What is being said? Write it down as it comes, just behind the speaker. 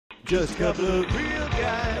Just a couple of real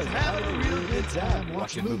guys having a real good time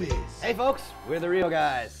watching movies. Hey folks, we're the real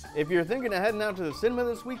guys. If you're thinking of heading out to the cinema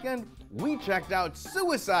this weekend, we checked out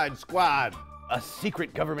Suicide Squad. A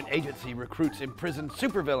secret government agency recruits imprisoned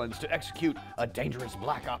supervillains to execute a dangerous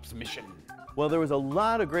Black Ops mission. Well, there was a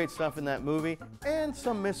lot of great stuff in that movie and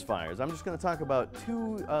some misfires. I'm just going to talk about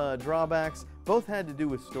two drawbacks. Both had to do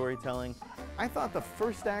with storytelling. I thought the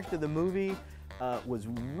first act of the movie was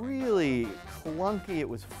really clunky. It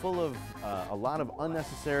was full of a lot of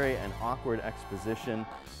unnecessary and awkward exposition.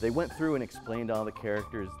 They went through and explained all the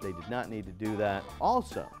characters. They did not need to do that.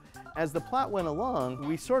 Also, as the plot went along,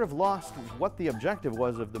 we sort of lost what the objective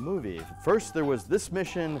was of the movie. First there was this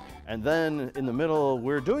mission, and then in the middle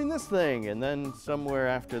we're doing this thing, and then somewhere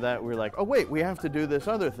after that we're like, oh wait, we have to do this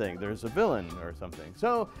other thing. There's a villain or something.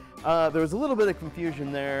 So there was a little bit of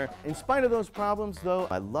confusion there. In spite of those problems though,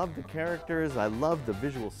 I loved the characters, I loved the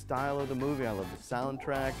visual style of the movie, I loved the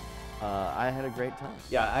soundtrack. I had a great time.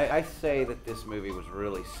 Yeah, I say that this movie was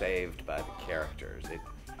really saved by the characters.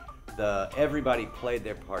 Everybody played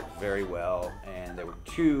their part very well, and there were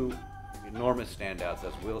two enormous standouts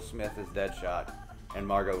as Will Smith as Deadshot and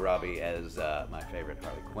Margot Robbie as my favorite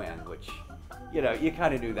Harley Quinn, which, you know, you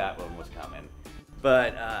kind of knew that one was coming.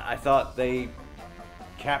 But I thought they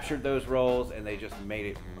captured those roles and they just made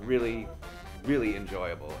it really, really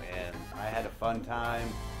enjoyable, and I had a fun time.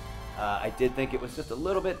 I did think it was just a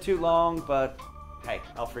little bit too long, but hey,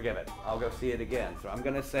 I'll forgive it. I'll go see it again. So I'm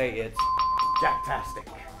gonna say it's jacktastic.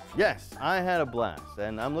 Yes, I had a blast,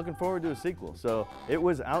 and I'm looking forward to a sequel, so it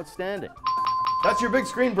was outstanding. That's your big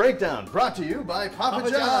screen breakdown, brought to you by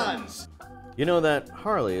Papa John's. You know that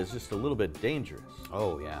Harley is just a little bit dangerous.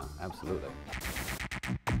 Oh yeah, absolutely.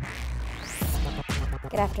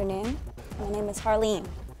 Good afternoon. My name is Harleen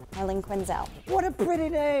Quinzel. What a pretty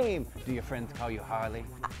name! Do your friends call you Harley?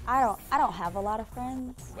 I don't have a lot of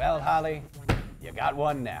friends. Well, Harley, you got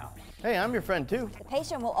one now. Hey, I'm your friend too. The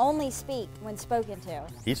patient will only speak when spoken to.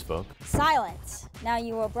 He spoke. Silence. Now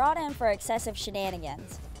you were brought in for excessive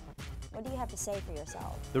shenanigans. What do you have to say for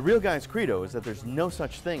yourself? The real guy's credo is that there's no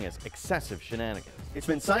such thing as excessive shenanigans. It's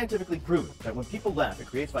been scientifically proven that when people laugh, it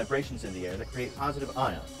creates vibrations in the air that create positive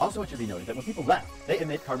ions. Also, it should be noted that when people laugh, they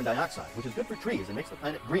emit carbon dioxide, which is good for trees and makes the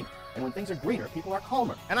planet greener. And when things are greener, people are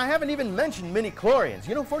calmer. And I haven't even mentioned mini-chlorians.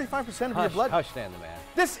 You know 45% of your blood... Hush, Stan the man.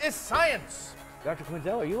 This is science! Dr.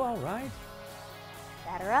 Quinzel, are you all right?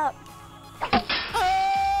 Batter up.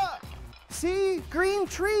 Ah! See? Green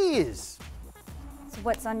trees! So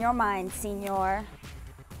what's on your mind, senor?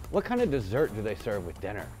 What kind of dessert do they serve with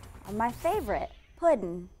dinner? My favorite,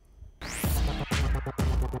 pudding.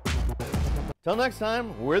 Till next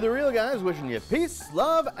time, we're the real guys wishing you peace,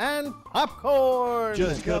 love, and popcorn!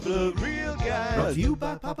 Just a couple of real guys, brought to you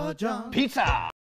by Papa John's. Pizza!